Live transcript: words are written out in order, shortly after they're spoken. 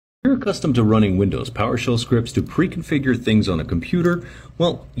You're accustomed to running Windows PowerShell scripts to pre-configure things on a computer.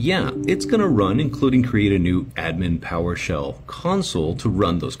 Well, yeah, it's going to run, including create a new admin PowerShell console to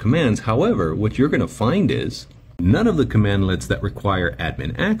run those commands. However, what you're going to find is none of the commandlets that require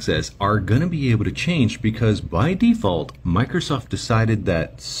admin access are going to be able to change because by default, Microsoft decided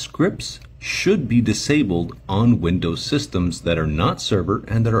that scripts should be disabled on Windows systems that are not server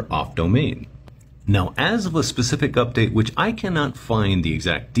and that are off domain. Now, as of a specific update, which I cannot find the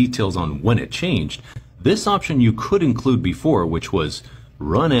exact details on when it changed, this option you could include before, which was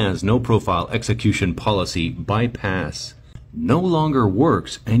run as no profile execution policy bypass, no longer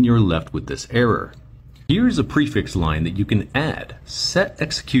works and you're left with this error. Here's a prefix line that you can add: set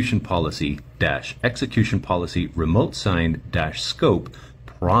execution policy remote signed scope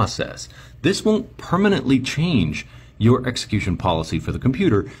process. This won't permanently change your execution policy for the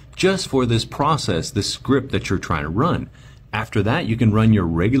computer, just for this process, this script that you're trying to run. After that, you can run your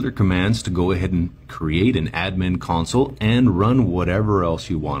regular commands to go ahead and create an admin console and run whatever else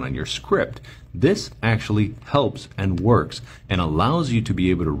you want on your script. This actually helps and works and allows you to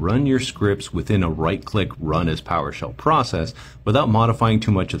be able to run your scripts within a right-click run as PowerShell process without modifying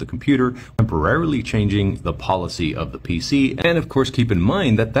too much of the computer, temporarily changing the policy of the PC. And of course, keep in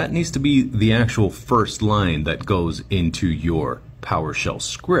mind that that needs to be the actual first line that goes into your PowerShell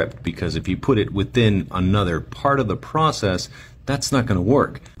script, because if you put it within another part of the process, that's not going to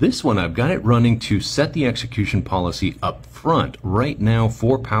work. This one, I've got it running to set the execution policy up front right now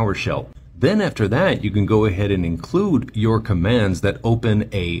for PowerShell. Then after that, you can go ahead and include your commands that open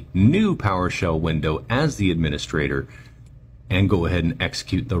a new PowerShell window as the administrator and go ahead and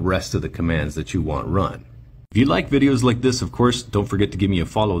execute the rest of the commands that you want run. If you like videos like this, of course, don't forget to give me a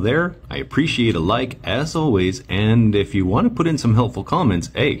follow there. I appreciate a like as always, and if you want to put in some helpful comments,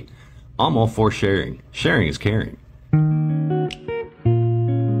 hey, I'm all for sharing. Sharing is caring.